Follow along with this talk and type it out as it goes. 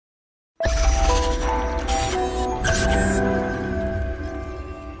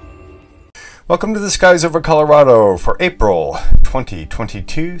Welcome to the skies over Colorado for April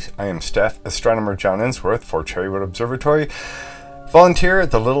 2022. I am Staff Astronomer John Ensworth for Cherrywood Observatory, volunteer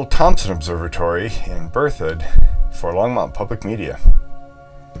at the Little Thompson Observatory in Berthoud for Longmont Public Media.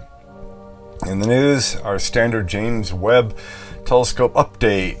 In the news, our standard James Webb Telescope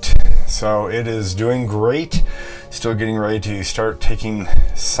update. So it is doing great, still getting ready to start taking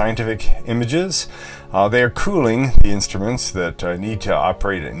scientific images. They are cooling the instruments that need to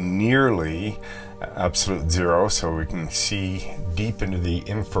operate at nearly absolute zero so we can see deep into the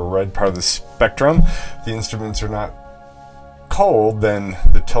infrared part of the spectrum. If the instruments are not cold, then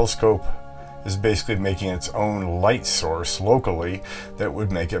the telescope is basically making its own light source locally that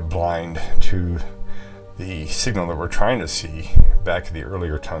would make it blind to the signal that we're trying to see back at the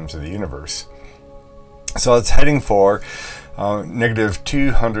earlier times of the universe. So it's heading for negative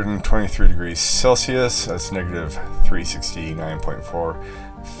 223 degrees Celsius. That's negative 369.4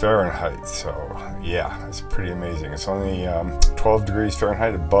 Fahrenheit. So yeah, it's pretty amazing. It's only 12 degrees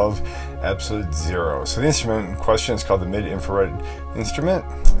Fahrenheit above absolute zero. So the instrument in question is called the mid-infrared instrument,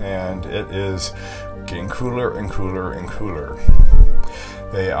 and it is getting cooler and cooler and cooler.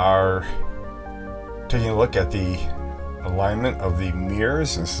 They are taking a look at the alignment of the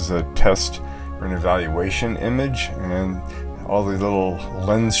mirrors. This is a test or an evaluation image, and all the little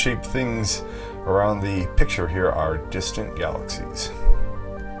lens-shaped things around the picture here are distant galaxies.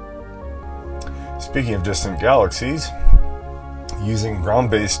 Speaking of distant galaxies, using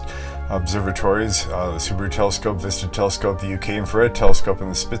ground-based observatories, the Subaru Telescope, Vista Telescope, the UK Infrared Telescope, and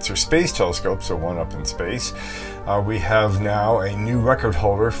the Spitzer Space Telescope, so one up in space, we have now a new record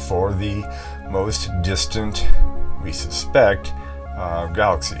holder for the most distant, we suspect,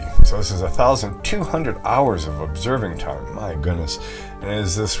 galaxy. So this is 1,200 hours of observing time. My goodness. And it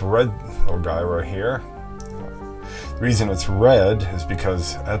is this red little guy right here. The reason it's red is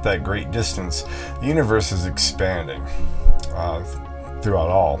because at that great distance, the universe is expanding throughout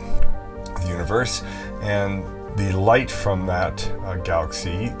all the universe, and the light from that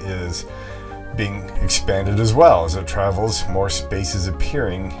galaxy is being expanded as well. As it travels, more space is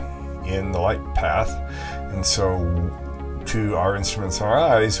appearing in the light path, and so to our instruments and our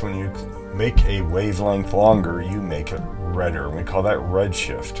eyes, when you make a wavelength longer, you make it redder. We call that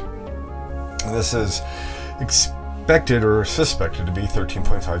redshift. And this is expected or suspected to be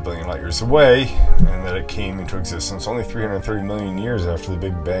 13.5 billion light years away, and that it came into existence only 330 million years after the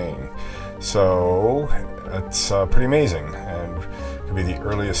Big Bang. So it's pretty amazing, and could be the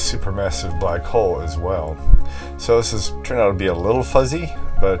earliest supermassive black hole as well. So this has turned out to be a little fuzzy,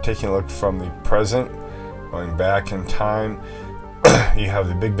 but taking a look from the present, going back in time, you have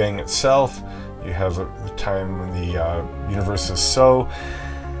the Big Bang itself, you have the time when the universe is so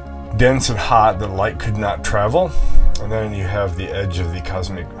dense and hot that light could not travel, and then you have the edge of the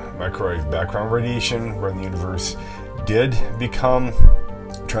cosmic microwave background radiation, where the universe did become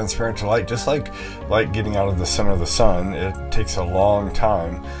transparent to light. Just like light getting out of the center of the sun, it takes a long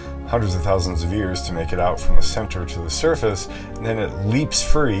time, hundreds of thousands of years, to make it out from the center to the surface, and then it leaps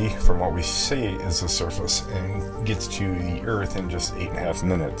free from what we say is the surface and gets to the Earth in just 8.5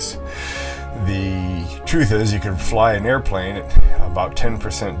 minutes. The truth is, you could fly an airplane at about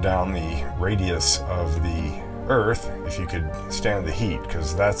 10% down the radius of the Earth if you could stand the heat,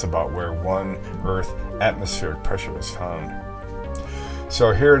 because that's about where one Earth atmospheric pressure is found.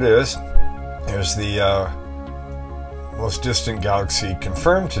 So here it is. Here's the most distant galaxy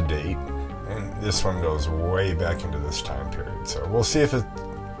confirmed to date, and this one goes way back into this time period, so we'll see if it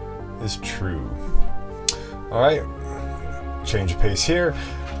is true. All right, change of pace here.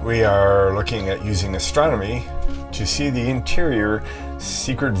 We are looking at using astronomy to see the interior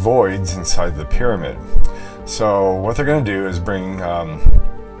secret voids inside the pyramid. So what they're going to do is bring muon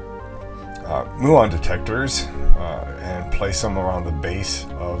detectors and place them around the base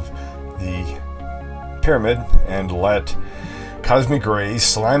of the pyramid and let cosmic rays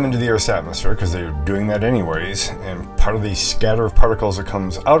slam into the Earth's atmosphere, because they're doing that anyways, and part of the scatter of particles that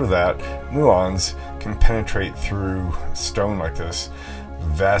comes out of that, muons, can penetrate through stone like this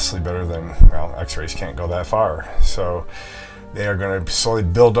vastly better than, well, X-rays can't go that far. So they are going to slowly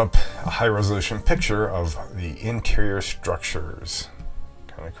build up a high-resolution picture of the interior structures.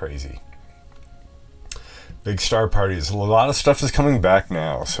 Kind of crazy. Big star parties. A lot of stuff is coming back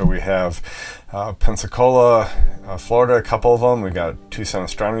now. So we have Pensacola, Florida, a couple of them. We got Tucson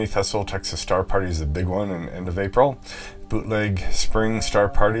Astronomy Festival. Texas Star Party is the big one in the end of April. Bootleg Spring Star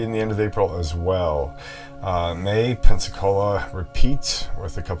Party in the end of April as well. May, Pensacola repeats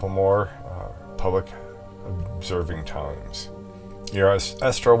with a couple more public observing times. Your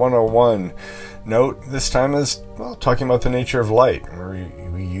Astro 101 note this time is, well, talking about the nature of light.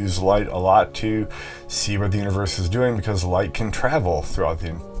 We use light a lot to see what the universe is doing, because light can travel throughout the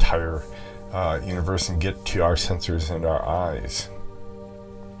entire universe and get to our sensors and our eyes.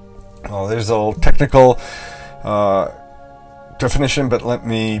 Well, there's a little technical definition, but let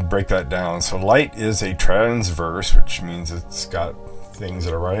me break that down. So light is a transverse, which means it's got things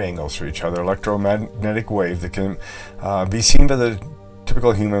that are right angles to each other, electromagnetic wave that can be seen by the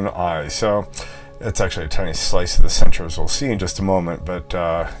typical human eye. So it's actually a tiny slice of the center, as we'll see in just a moment, but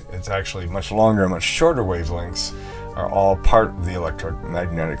it's actually much longer and much shorter wavelengths are all part of the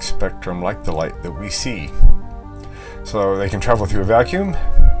electromagnetic spectrum, like the light that we see. So they can travel through a vacuum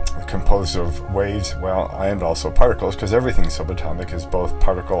composed of waves, well, and also particles, because everything subatomic is both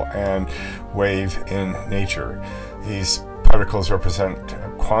particle and wave in nature. These particles represent a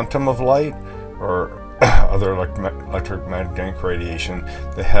quantum of light or other electromagnetic radiation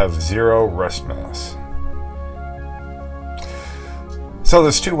that have zero rest mass. So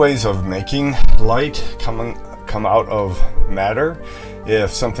there's two ways of making light come out of matter.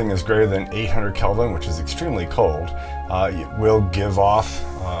 If something is greater than 800 Kelvin, which is extremely cold, it will give off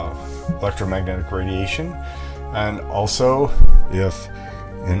electromagnetic radiation. And also, if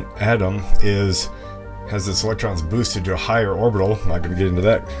an atom has its electrons boosted to a higher orbital, I'm not going to get into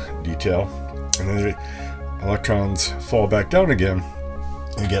that detail, and then the electrons fall back down again,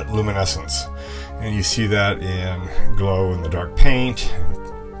 you get luminescence. And you see that in glow in the dark paint,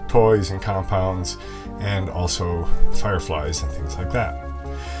 toys and compounds, and also fireflies and things like that.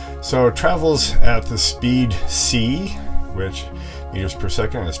 So it travels at the speed c, which meters per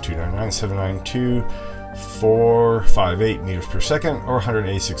second is 299,792,458 meters per second, or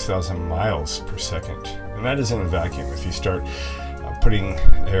 186,000 miles per second. And that is in a vacuum. If you start putting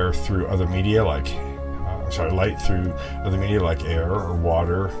air through other media, like light through other media like air or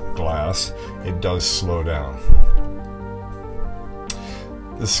water, glass, it does slow down.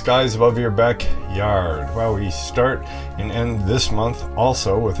 The skies above your backyard. Well, we start and end this month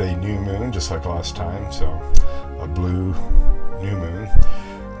also with a new moon, just like last time. So a blue new moon.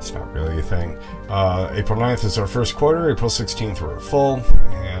 It's not really a thing. April 9th is our first quarter. April 16th we're at full,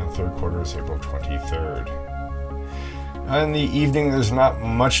 and third quarter is April 23rd. In the evening, there's not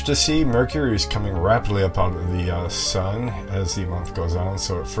much to see. Mercury is coming rapidly up out of the sun as the month goes on.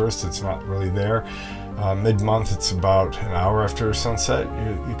 So at first, it's not really there. Mid-month, it's about an hour after sunset.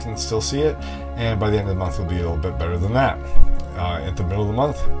 You can still see it. And by the end of the month, it'll be a little bit better than that. At the middle of the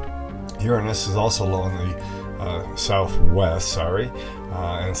month, Uranus is also low in the southwest,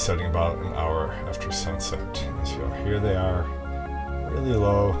 and setting about an hour after sunset. So here they are, really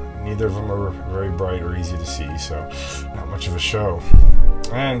low. Neither of them are very bright or easy to see, so not much of a show.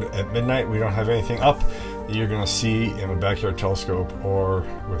 And at midnight, we don't have anything up that you're going to see in a backyard telescope or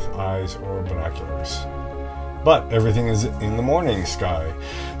with eyes or binoculars. But everything is in the morning sky.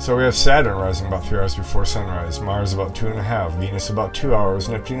 So we have Saturn rising about 3 hours before sunrise, Mars about 2.5, Venus about 2 hours,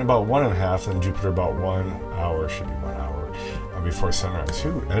 Neptune about 1.5, and Jupiter about 1 hour, should be 1 hour before sunrise.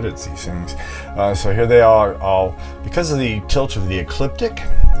 Who edits these things? So here they are all, because of the tilt of the ecliptic,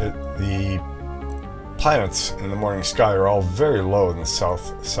 the planets in the morning sky are all very low in the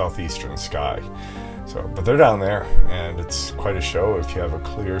southeastern sky. So, but they're down there, and it's quite a show if you have a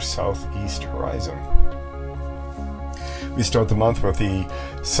clear southeast horizon. We start the month with the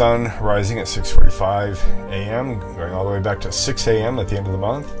sun rising at 6:45 a.m., going all the way back to 6 a.m. at the end of the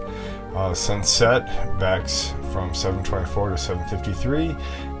month. Sunset backs from 7:24 to 7:53,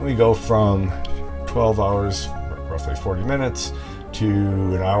 and we go from 12 hours, roughly 40 minutes, to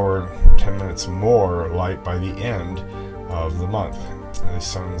an hour and 10 minutes more light by the end of the month. And the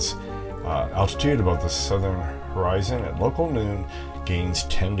sun's altitude above the southern horizon at local noon gains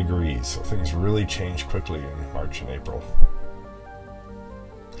 10 degrees, so things really change quickly in March and April.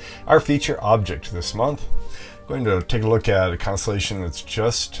 Our feature object this month, I'm going to take a look at a constellation that's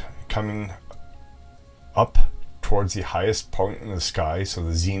just coming up towards the highest point in the sky, so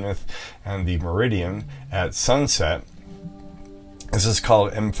the zenith and the meridian at sunset. This is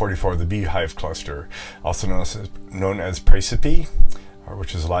called M44, the Beehive Cluster, also known as Praesepe,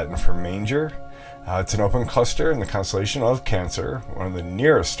 which is Latin for manger. It's an open cluster in the constellation of Cancer, one of the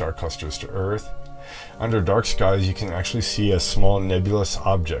nearest star clusters to Earth. Under dark skies, you can actually see a small nebulous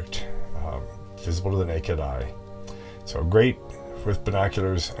object visible to the naked eye. So great with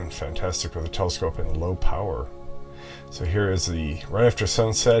binoculars and fantastic with a telescope and low power. So here is right after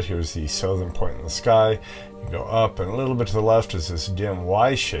sunset, here's the southern point in the sky. You go up, and a little bit to the left is this dim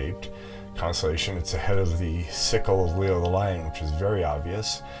Y-shaped constellation. It's ahead of the sickle of Leo the Lion, which is very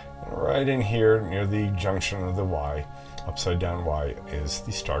obvious. And right in here, near the junction of the Y, upside down Y, is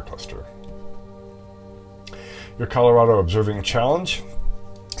the star cluster. Your Colorado Observing Challenge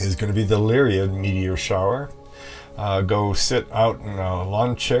is going to be the Lyriad meteor shower. Go sit out in a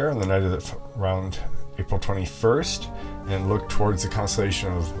lawn chair on the night of around April 21st and look towards the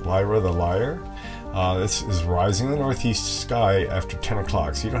constellation of Lyra the Lyre. This is rising in the northeast sky after 10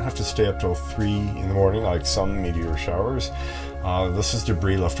 o'clock, so you don't have to stay up till 3 in the morning like some meteor showers. This is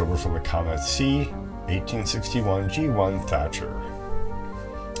debris left over from the comet C 1861 G1 Thatcher.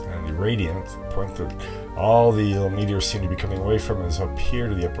 And the radiant point that all the little meteors seem to be coming away from is up here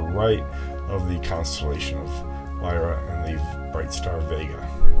to the upper right of the constellation of Lyra and the bright star Vega.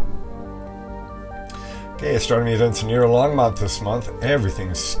 Okay, astronomy events near Longmont this month.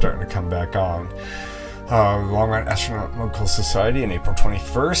 Everything's starting to come back on. Longmont Astronomical Society on April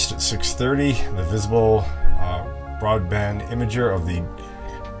 21st at 6:30. The visible broadband imager of the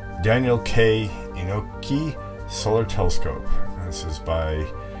Daniel K. Inoki Solar Telescope. This is by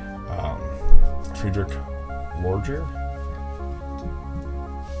Friedrich Warger.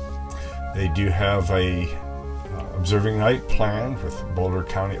 They do have a observing night planned with Boulder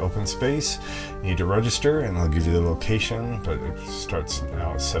County Open Space. You need to register and they'll give you the location, but it starts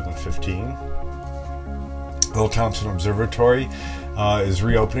now at 7:15. Will Thompson Observatory is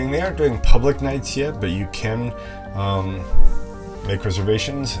reopening. They aren't doing public nights yet, but you can make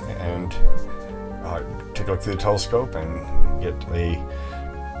reservations and take a look through the telescope and get a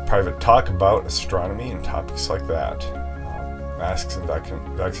private talk about astronomy and topics like that. Masks and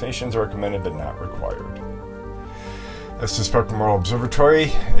vaccinations are recommended but not required. Estes Park Memorial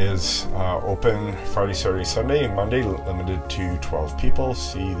Observatory is open Friday, Saturday, Sunday, and Monday, limited to 12 people.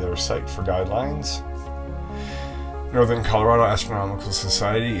 See their site for guidelines. Northern Colorado Astronomical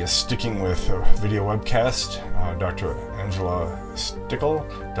Society is sticking with a video webcast. Dr. Angela Stickle,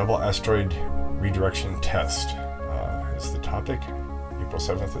 Double Asteroid Redirection Test is the topic. April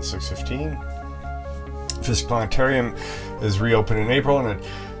 7th at 6:15. Fisk Planetarium is reopened in April, and it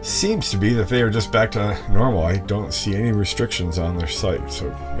seems to be that they are just back to normal. I don't see any restrictions on their site,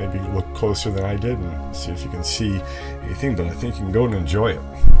 so maybe look closer than I did and see if you can see anything, but I think you can go and enjoy it.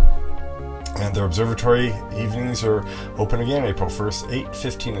 And their observatory evenings are open again April 1st, 8,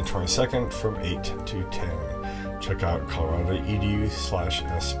 15, and 22nd from 8 to 10. Check out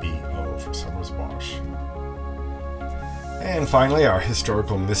colorado.edu/SBO for Summers Bosch. And finally, our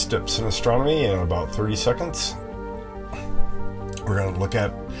historical missteps in astronomy in about 30 seconds. We're going to look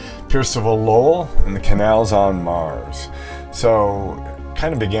at Percival Lowell and the canals on Mars. So, it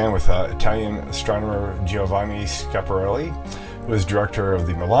kind of began with Italian astronomer Giovanni Schiaparelli, who was director of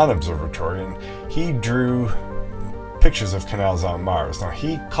the Milan Observatory, and he drew pictures of canals on Mars. Now,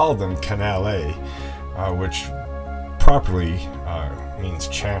 he called them canale, which properly means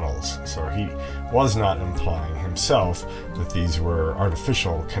channels. So he was not implying himself that these were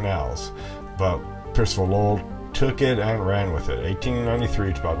artificial canals. But Percival Lowell took it and ran with it.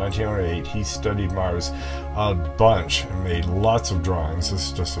 1893 to about 1908, he studied Mars a bunch and made lots of drawings. This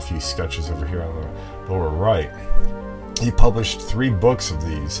is just a few sketches over here on the lower right. He published 3 books of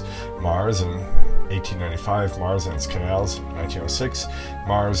these. Mars in 1895, Mars and its Canals in 1906,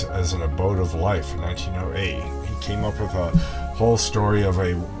 Mars as an Abode of Life in 1908. He came up with a whole story of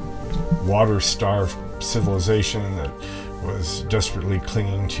a water-starved civilization that was desperately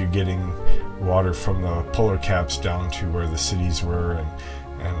clinging to getting water from the polar caps down to where the cities were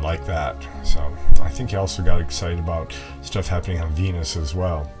and like that. So I think he also got excited about stuff happening on Venus as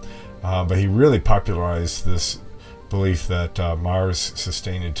well. But he really popularized this belief that Mars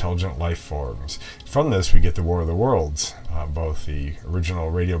sustained intelligent life forms. From this we get the War of the Worlds, both the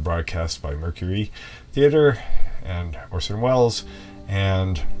original radio broadcast by Mercury Theater and Orson Welles,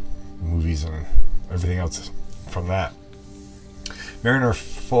 and movies and everything else from that. Mariner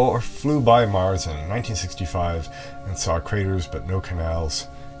 4 flew by Mars in 1965 and saw craters but no canals,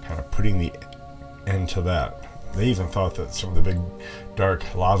 kind of putting the end to that. They even thought that some of the big dark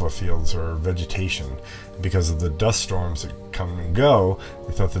lava fields are vegetation. Because of the dust storms that come and go,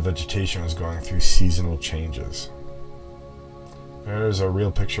 they thought the vegetation was going through seasonal changes. There's a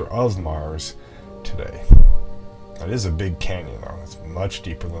real picture of Mars today. It is a big canyon though. It's much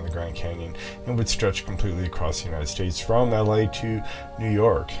deeper than the Grand Canyon and would stretch completely across the United States from LA to New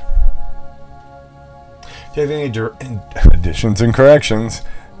York. If you have any additions and corrections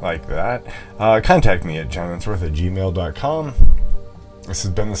like that, contact me at johnensworth@gmail.com. This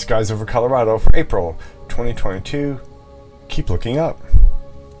has been The Skies Over Colorado for April 2022. Keep looking up.